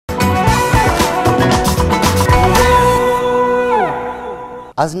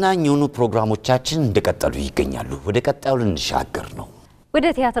አዝናኝ የሆኑ ፕሮግራሞቻችን እንደቀጠሉ ይገኛሉ ወደ ቀጣዩ ልንሻገር ነው ወደ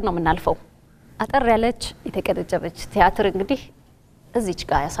ቲያትር ነው የምናልፈው አጠር ያለች የተቀደጨበች ቲያትር እንግዲህ እዚች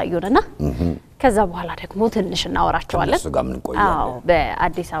ጋር ያሳዩንና ከዛ በኋላ ደግሞ ትንሽ እናወራቸዋለን እሱ ጋር ምን ቆያለን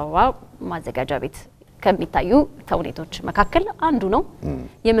በአዲስ አበባ ማዘጋጃ ቤት ከሚታዩ ተውኔቶች መካከል አንዱ ነው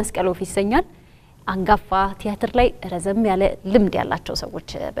የመስቀል ወፍ ይሰኛል አንጋፋ ቲያትር ላይ ረዘም ያለ ልምድ ያላቸው ሰዎች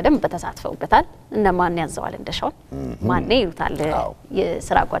በደንብ ተሳትፈውበታል እነማን ያዘዋል እንደሻው ማን ይሉታል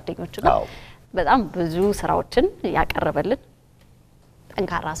የሥራ ጓደኞቹ ነው በጣም ብዙ ስራዎችን ያቀርበልን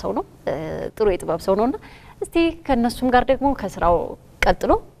ጠንካራ ሰው ነው ጥሩ የጥበብ ሰው ነውና እስቲ ከነሱም ጋር ደግሞ ከስራው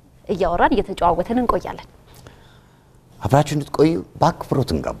ቀጥሎ እያወራን እየተጫወተን እንቆያለን አብራችሁ እንድትቆዩ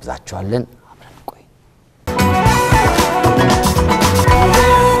በአክብሮት እንጋብዛችኋለን አብረን እንቆይ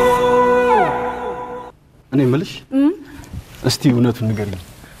እኔ ምልሽ እስቲ እውነቱን ንገሪኝ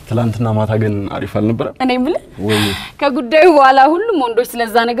ትላንትና ማታ ግን አሪፍ አልነበረ እኔ ምልህ ወይ ከጉዳዩ በኋላ ሁሉም ወንዶች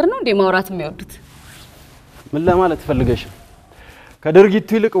ስለዛ ነገር ነው እንዴ ማውራት የሚወዱት ምን ለማለት ፈልገሽ ከድርጊቱ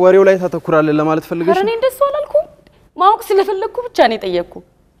ይልቅ ወሬው ላይ ታተኩራለህ ለማለት ፈልገሽ እኔ እንደሱ አላልኩም ማውቅ ስለፈለኩ ብቻ ነው የጠየቅኩ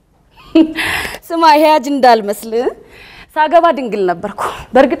ስማ ይሄ አጀንዳ አልመስል ሳገባ ድንግል ነበርኩ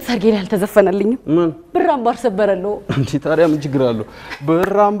በርግጥ ሰርጌ ላይ አልተዘፈነልኝ ምን ብራምባር ሰበረለው እንዴ ታዲያ ምን ችግር አለው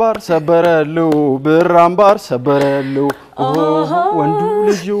ብራምባር ሰበረለው ብራምባር ሰበረለው ወንዱ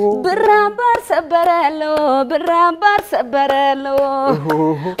ልጅ ብራምባር ሰበረለው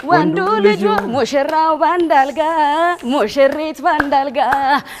ወንዱ ልጅ ሙሽራው ባንዳልጋ ሙሽሪት ባንዳልጋ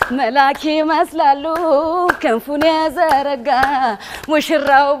መላኪ መስላሉ ክንፉን ያዘረጋ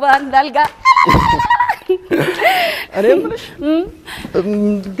ሙሽራው ባንዳልጋ እኔ ምልሽ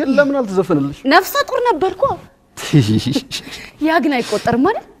ግን ለምን አልተዘፈነልሽ ነፍሰ ጡር ነበርኩ ያ ግን አይቆጠርም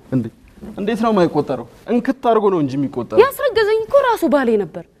ማለት እንዴት ነው የማይቆጠረው እንክት አድርጎ ነው እንጂ የሚቆጠረው ያስረገዘኝ እኮ ራሱ ባሌ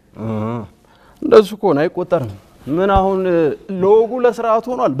ነበር እንደሱ እኮ ነው አይቆጠርም ምን አሁን ሎጉ ለስርዓት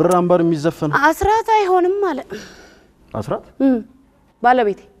ሆኗል ብራምባር የሚዘፈን አስራት አይሆንም ማለት አስራት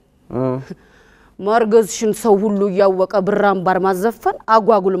ባለቤቴ ማርገዝሽን ሰው ሁሉ ያወቀ ብራምባር ማዘፈን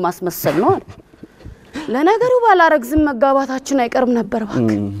አጓጉል ማስመሰል ነው አለ ለነገሩ ባላረግዝም መጋባታችን አይቀርም ነበር ባክ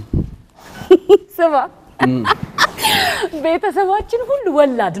ስማ ቤተሰባችን ሁሉ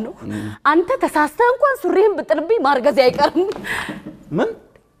ወላድ ነው አንተ ተሳስተህ እንኳን ሱሪህን ብጥልብኝ ማርገዝ አይቀርም ምን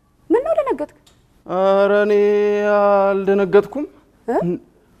ነው ደነገጥክ ኧረ እኔ አልደነገጥኩም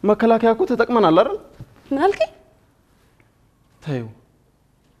መከላከያ እኮ ተጠቅመናል አይደል ምን አልከኝ ታዩ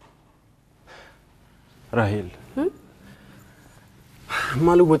ራሄል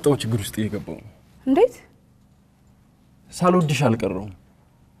ማልወጣው ችግር ውስጥ እየገባው እንዴት ሳልወድሽ አልቀረውም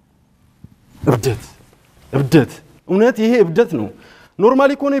እብደት እውነት ይሄ እብደት ነው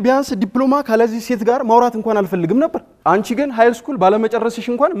ኖርማሊ ኮኔ ቢያንስ ዲፕሎማ ካለዚህ ሴት ጋር ማውራት እንኳን አልፈልግም ነበር አንቺ ግን ሃይ ስኩል ባለመጨረስሽ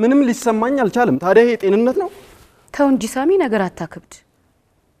እንኳን ምንም ሊሰማኝ አልቻለም ታዲያ ይሄ ጤንነት ነው ተው እንጂ ሳሚ ነገር አታከብድ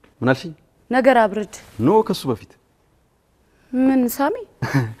ምን አልሽኝ ነገር አብርድ ኖ ከሱ በፊት ምን ሳሚ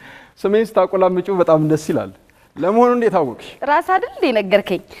ስሜን ስታቆላምጪ በጣም ደስ ይላል ለመሆኑ እንዴት አወቅሽ ራስ አይደል እንደ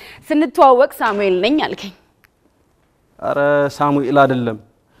ነገርከኝ ስንተዋወቅ ሳሙኤል ነኝ አልከኝ አረ ሳሙኤል አይደለም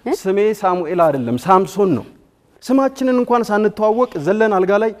ስሜ ሳሙኤል አይደለም ሳምሶን ነው ስማችንን እንኳን ሳንተዋወቅ ዘለን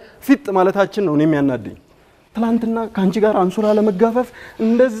አልጋ ላይ ፊት ማለታችን ነው እኔም ያናደኝ ትላንትና ካንቺ ጋር አንሶላ ለመጋፈፍ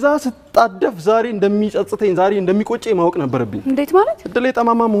እንደዛ ስጣደፍ ዛሬ እንደሚጸጽተኝ ዛሬ እንደሚቆጨኝ ማወቅ ነበርብኝ እንዴት ማለት እድሌ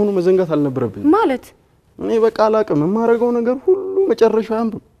ጠማማ መሆኑ መዘንጋት አልነበረብኝ ማለት እኔ በቃ አላቅም ማረጋው ነገር ሁሉ መጨረሻው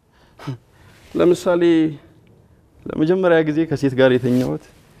ያምብ ለምሳሌ ለመጀመሪያ ጊዜ ከሴት ጋር የተኛሁት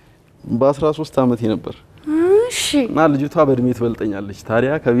በ13 አመት ነበር እሺ እና ልጅቷ በእድሜ ትበልጠኛለች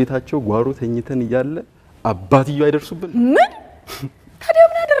ታዲያ ከቤታቸው ጓሮ ተኝተን ይያለ አባትየው አይደርሱብን ምን ታዲያ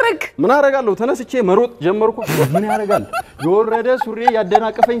ምን አደረክ ምን አረጋለሁ ተነስቼ መሮጥ ጀመርኩ ምን ያረጋል የወረደ ሱሪ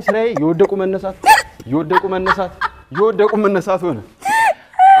ያደናቀፈኝ ስራዬ የወደቁ መነሳት ሆነ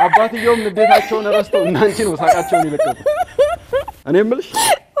አባትየው ንዴታቸውን ረስተው እናንቺ ነው ሳቃቸውን ይለቀቁ እኔ ምልሽ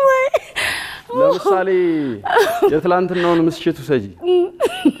ለምሳሌ የትላንትናውን ምስሽቱ ሰጂ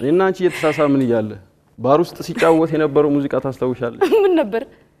እኔና አንቺ እየተሳሳምን ይያለ ባር ውስጥ ሲጫወት የነበረው ሙዚቃ ታስተውሻለሽ ምን ነበር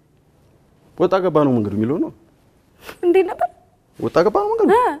ወጣ ገባ ነው መንገዱ የሚለው ነው እንዴ ነበር ወጣ ገባ ነው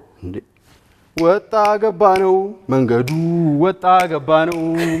መንገዱ እንዴ ወጣ ገባ ነው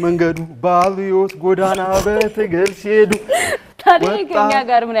መንገዱ ባብዮት ጎዳና በትግል ሲሄዱ ታዲያ ከኛ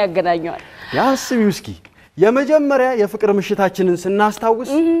ጋር ምን ያገናኛል ያስቢው እስኪ የመጀመሪያ የፍቅር ምሽታችንን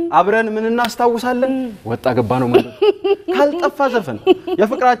ስናስታውስ አብረን ምን እናስታውሳለን ወጣ ገባ ነው መንገዱ ካልጠፋ ዘፈን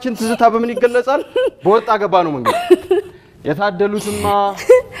የፍቅራችን ትዝታ በምን ይገለጻል በወጣ ገባ ነው መንገዱ የታደሉትማ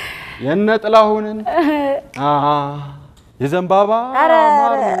የነጥላሁንን የዘንባባ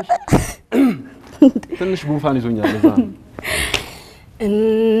ማርሽ ትንሽ ጉንፋን ይዞኛል እዛ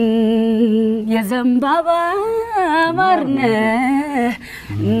የዘ ዘንባባ ማርነ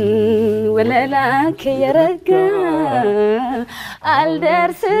ወለላክ የረጋ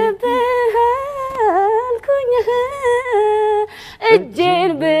አልደርስብህ አልኩኝ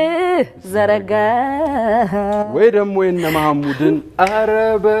እጄን ብዘረጋ ወይ ደሞ የነ መሐሙድን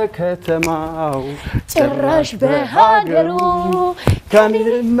አረበ ከተማው ጭራሽ በሀገሩ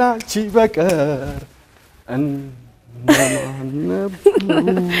ከኔና አንቺ በቀር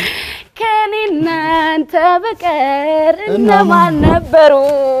ከኔና አንተ በቀር እነማን ነበሩ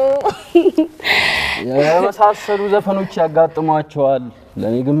የመሳሰሉ ዘፈኖች ያጋጥሟቸዋል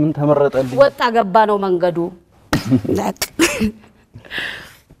ለኔ ግን ምን ተመረጠልኝ ወጣ ገባ ነው መንገዱ ላክ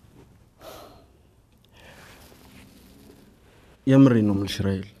የምሬ ነው ምልሽ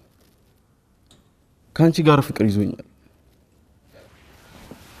ራይል ካንቺ ጋር ፍቅር ይዞኛል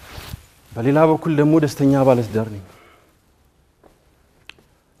በሌላ በኩል ደግሞ ደስተኛ ባለስዳር ነኝ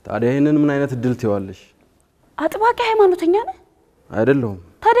ታዲያ ይሄንን ምን አይነት እድል ትይዋለሽ አጥባቂ ሃይማኖተኛ ነህ አይደለም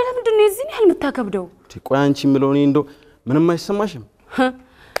ታዲያ ለምንድን ነው እዚህ ያህል የምታከብደው ቆይ አንቺ ምለው እኔ እንደው ምንም አይሰማሽም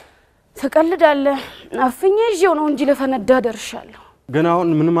ተቀልዳለህ አፍኜ ይዤው ነው እንጂ ለፈነዳ ደርሻለሁ ግን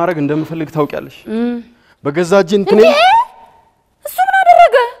አሁን ምን ማድረግ እንደምፈልግ ታውቂያለሽ በገዛ እጄ እንትኔ እሱ ምን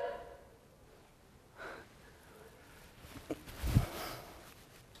አደረገ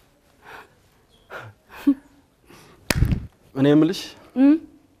እኔ የምልሽ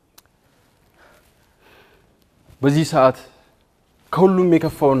በዚህ ሰዓት ከሁሉም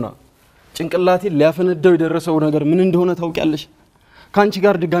የከፋውና ጭንቅላቴ ሊያፈነዳው የደረሰው ነገር ምን እንደሆነ ታውቂያለሽ ካንቺ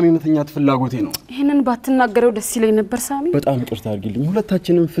ጋር ድጋሚ መተኛት ፍላጎቴ ነው ይሄንን ባትናገረው ደስ ይለኝ ነበር ሳሚ በጣም ይቅርታ አድርጊልኝ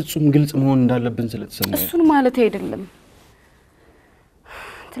ሁለታችንም ፍጹም ግልጽ መሆን እንዳለብን ስለተሰማኝ እሱን ማለት አይደለም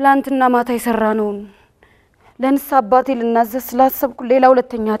ትላንትና ማታ ይሰራነው ለንስ አባቴ ልናዘዝ ስላሰብኩ ሌላ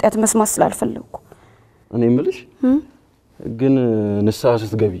ሁለተኛ ኃጢያት መስማት ስላልፈለኩ እኔ የምልሽ ግን ንስሐ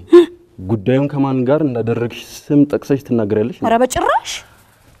ስትገቢ ጉዳዩን ከማን ጋር እንዳደረግሽ ስም ጠቅሰሽ ትናገሪያለሽ ኧረ በጭራሽ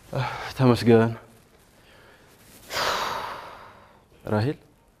ተመስገን ራሄል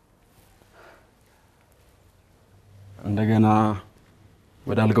እንደገና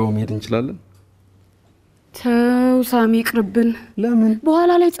ወደ አልጋው መሄድ እንችላለን ተው ሳሚ ቅርብን ለምን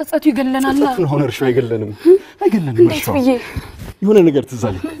በኋላ ላይ ጸጸቱ ይገለናል ነው እርሻ አይገለንም እርሻ የሆነ ነገር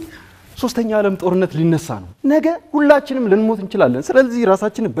ትዛለኝ ሶስተኛ ዓለም ጦርነት ሊነሳ ነው ነገ ሁላችንም ልንሞት እንችላለን ስለዚህ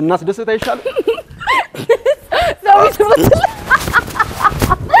ራሳችንን ብናስደስት አይሻልም ሳሚ ትሞት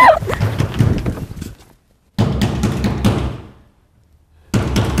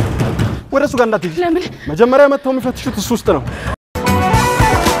ወደ እሱ ጋር እንዳትሄጂ መጀመሪያ መተው የሚፈትሹት እሱ ውስጥ ነው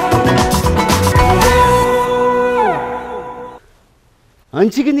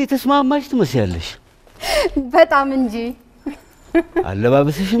አንቺ ግን የተስማማሽ ትመስያለሽ በጣም እንጂ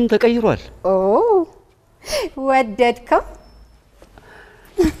አለባበስሽም ተቀይሯል ኦ ወደድከው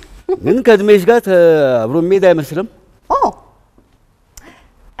ግን ከድሜሽ ጋር አብሮ መሄድ አይመስልም ኦ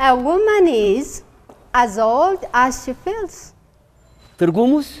a woman is as old as she feels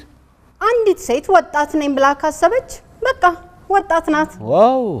ትርጉሙስ አንዲት ሴት ወጣት ነኝ ብላ ካሰበች በቃ ወጣት ናት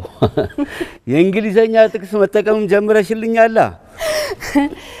ዋው የእንግሊዘኛ ጥቅስ መጠቀም ጀምረሽልኛል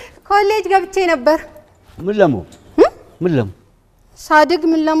ኮሌጅ ገብቼ ነበር ምን ለሞ ሳድግ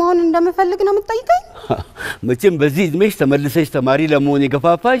ምን ለመሆን እንደምፈልግ ነው የምትጠይቀኝ መቼም በዚህ እድሜሽ ተመልሰሽ ተማሪ ለመሆን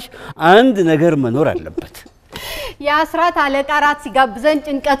የገፋፋሽ አንድ ነገር መኖር አለበት የአስራት አለቃ ራት ሲጋብዘን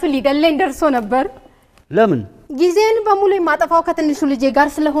ጭንቀቱ ሊገለኝ ደርሶ ነበር ለምን ጊዜን በሙሉ የማጠፋው ከትንሹ ልጄ ጋር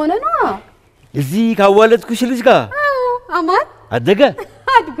ስለሆነ ነው እዚህ ካዋለድኩሽ ልጅ ጋር አማን አደገ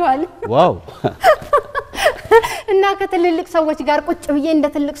አድጓል ዋው እና ከትልልቅ ሰዎች ጋር ቁጭ ብዬ እንደ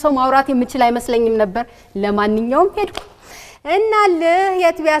ትልቅ ሰው ማውራት የምችል አይመስለኝም ነበር ለማንኛውም ሄድኩ እና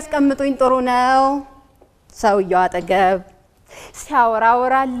የት ቢያስቀምጡኝ ጥሩ ነው ሰውየው አጠገብ ሲያወራ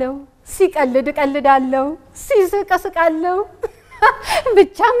አወራለሁ ሲቀልድ እቀልዳለሁ ሲስቅ እስቃለሁ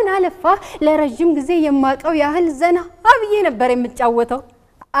ብቻ ምን አለፋ ለረጅም ጊዜ የማቀው ያህል ዘና አብዬ ነበር የምጫወተው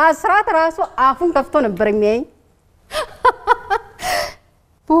አስራት ራሱ አፉን ከፍቶ ነበር የሚያየኝ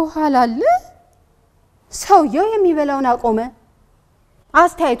በኋላ ሰውየው የሚበላውን አቆመ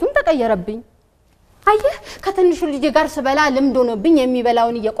አስተያየቱም ተቀየረብኝ አየህ ከትንሹ ልጅ ጋር ስበላ ልምድ ሆኖብኝ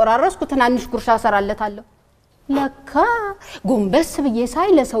የሚበላውን እየቆራረስኩ ትናንሽ ጉርሻ ሰራለታለሁ ለካ ጎንበስ ብዬ ሳይ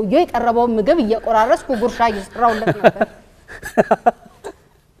ለሰውየው የቀረበው ምግብ እየቆራረስኩ ጉርሻ እየሰራውለት ነበር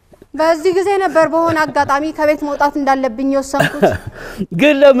በዚህ ጊዜ ነበር በሆነ አጋጣሚ ከቤት መውጣት እንዳለብኝ የወሰንኩት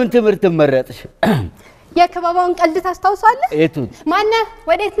ግን ለምን ትምህርት መረጥሽ የክበባውን ቀልድ ታስታውሳለህ እቱን ማነህ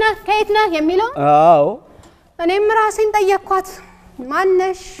ወዴት ነህ ከየት ነህ የሚለው አዎ እኔም ራሴን ጠየቅኳት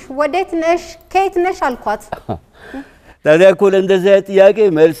ማነሽ ወዴት ነሽ ከየት ነሽ አልኳት ታዲያ እኮ ለእንደዚያ ጥያቄ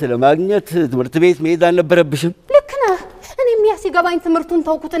መልስ ለማግኘት ትምህርት ቤት መሄድ አልነበረብሽም ልክ ነህ እኔም ያሲ ሲገባኝ ትምርቱን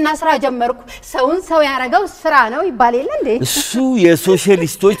ተውኩትና ስራ ጀመርኩ ሰውን ሰው ያረጋው ስራ ነው ይባል የለ እንዴ እሱ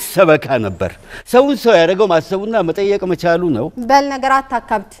የሶሻሊስቶች ሰበካ ነበር ሰውን ሰው ያረጋው ማሰቡና መጠየቅ መቻሉ ነው በል ነገር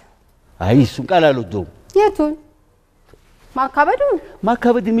አታካብድ አይ እሱን ቃል አልወደውም የቱን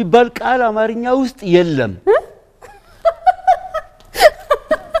ማካበድ የሚባል ቃል አማርኛ ውስጥ የለም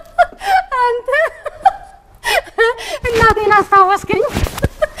አንተ እናቴን አስታወስከኝ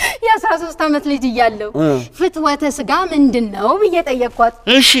የ13 ዓመት ልጅ እያለሁ ፍትወተ ስጋ ምንድነው ብዬ ጠየቅኳት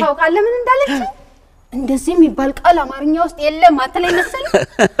ታውቃለህ ምን እንዳለች እንደዚህ የሚባል ቃል አማርኛ ውስጥ የለም አትለኝ መሰለኝ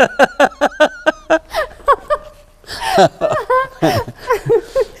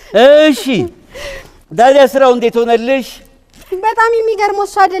እሺ ዳዲያ ስራው እንዴት ሆነልሽ በጣም የሚገርመው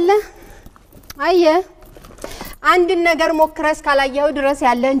እሱ አይደለ አየ አንድ ነገር ሞክረስ ካላየው ድረስ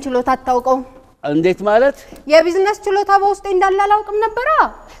ያለን ችሎታ አታውቀው እንዴት ማለት የቢዝነስ ችሎታ በውስጤ እንዳላላውቅም ነበር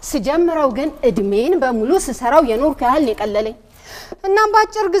ስጀምረው ግን እድሜን በሙሉ ስሰራው የኖርኩ ያህል የቀለለኝ እናም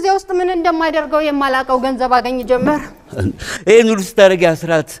ባጭር ጊዜ ውስጥ ምን እንደማደርገው የማላቀው ገንዘብ አገኝ ጀመር ይሄን ሁሉ ስታረጊ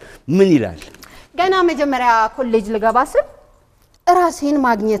አስራት ምን ይላል ገና መጀመሪያ ኮሌጅ ልገባስብ ራሴን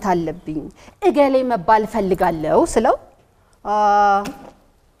ማግኘት አለብኝ እገሌ መባል ፈልጋለሁ ስለው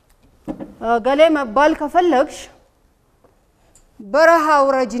እገሌ መባል ከፈለግሽ በረሃ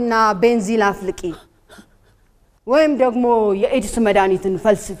ውረጅና ቤንዚን አፍልቂ ወይም ደግሞ የኤድስ መድኃኒትን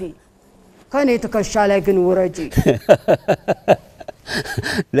ፈልስፊ ከኔ ትከሻ ላይ ግን ውረጂ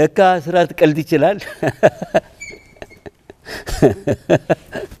ለካ ስራት ቀልድ ይችላል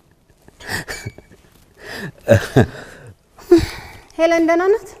ሄለን ደህና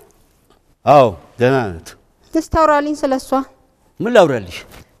ናት አዎ ደህና ናት ተስታውራልኝ ስለሷ ምን ላውራልሽ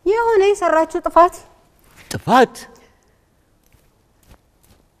የሆነ የሰራችው ጥፋት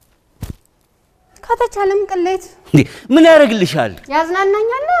ከተቻለም ቅሌት ምን ያረግልሻል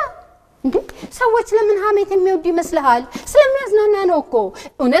ያዝናናኛል እንዴ ሰዎች ለምን ሀሜት የሚወዱ ይመስልሃል ስለሚያዝናና ነው እኮ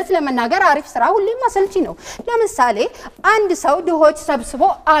እውነት ለመናገር አሪፍ ስራ ሁሌም አሰልቺ ነው ለምሳሌ አንድ ሰው ድሆች ሰብስቦ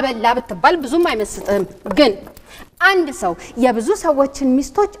አበላ ብትባል ብዙም አይመስጥም ግን አንድ ሰው የብዙ ሰዎችን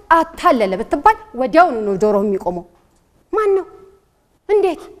ሚስቶች አታለለ ብትባል ወዲያው ነው ጆሮ የሚቆመው ማን ነው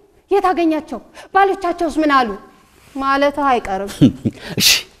እንዴት የታገኛቸው ባሎቻቸውስ ምን አሉ ማለት አይቀርም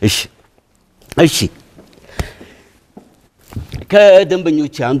እሺ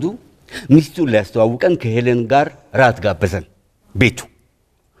ከደንበኞች አንዱ ሚስቱን ሊያስተዋውቀን ከሄለን ጋር ራት ጋበዘን ቤቱ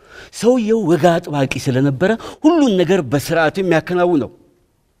ሰውየው ወጋ አጥባቂ ስለነበረ ሁሉን ነገር በስርዓቱ የሚያከናውነው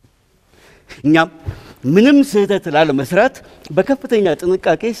እኛም ምንም ስህተት ላለመስራት በከፍተኛ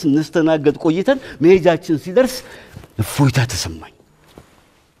ጥንቃቄ ስንስተናገድ ቆይተን መሄጃችን ሲደርስ እፎይታ ተሰማኝ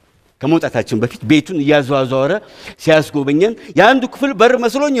ከመውጣታችን በፊት ቤቱን ያዟዟረ ሲያስጎበኘን የአንዱ ክፍል በር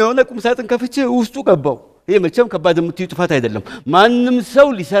መስሎኝ የሆነ ቁም ሳጥን ከፍቼ ውስጡ ገባው ይሄ መቼም ከባድ የምትዩ ጥፋት አይደለም ማንንም ሰው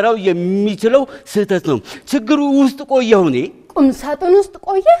ሊሰራው የሚችለው ስህተት ነው ችግሩ ውስጥ ቆየሁ እኔ ቁም ሳጥን ውስጥ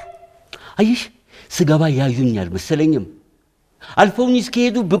ቆየ አይሽ ስገባ ያዩኛል መሰለኝም አልፈውኝ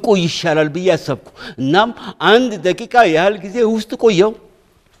እስከሄዱ ብቆይ ይሻላል ብዬ አሰብኩ እናም አንድ ደቂቃ ያህል ጊዜ ውስጥ ቆየው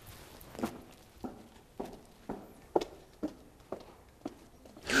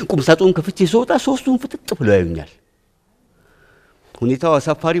ቁም ሳጥኑን ከፍቼ ስወጣ ሶስቱን ፍጥጥ ብለው ያዩኛል ሁኔታው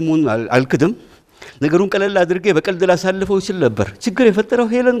አሳፋሪ መሆኑን አልክድም ነገሩን ቀለል አድርጌ በቀልድ ላሳልፈው ይችል ነበር ችግር የፈጠረው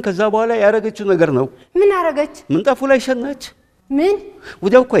ሄለን ከዛ በኋላ ያረገችው ነገር ነው ምን አረገች ምንጣፉ ላይ ሸናች ምን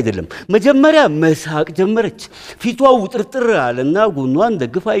ወዲያው እኮ አይደለም መጀመሪያ መሳቅ ጀመረች ፊቷ ውጥርጥር አለና ጎኗን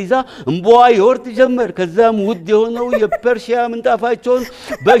ደግፋ ይዛ እንቧ ይወርድ ጀመር ከዛም ውድ የሆነው የፐርሺያ ምንጣፋቸውን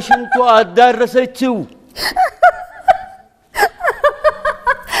በሽንቷ አዳረሰችው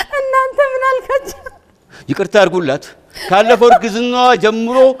እናንተ ምን አልከች ይቅርታ አድርጉላት ካለፈው እርግዝናዋ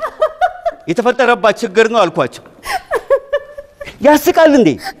ጀምሮ የተፈጠረባት ችግር ነው አልኳቸው ያስቃል እንዴ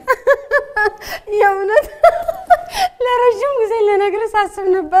የእውነት ለረጅም ጊዜ ለነገር ሳስብ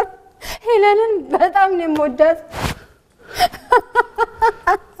ነበር ሄለንን በጣም ነው የምወዳት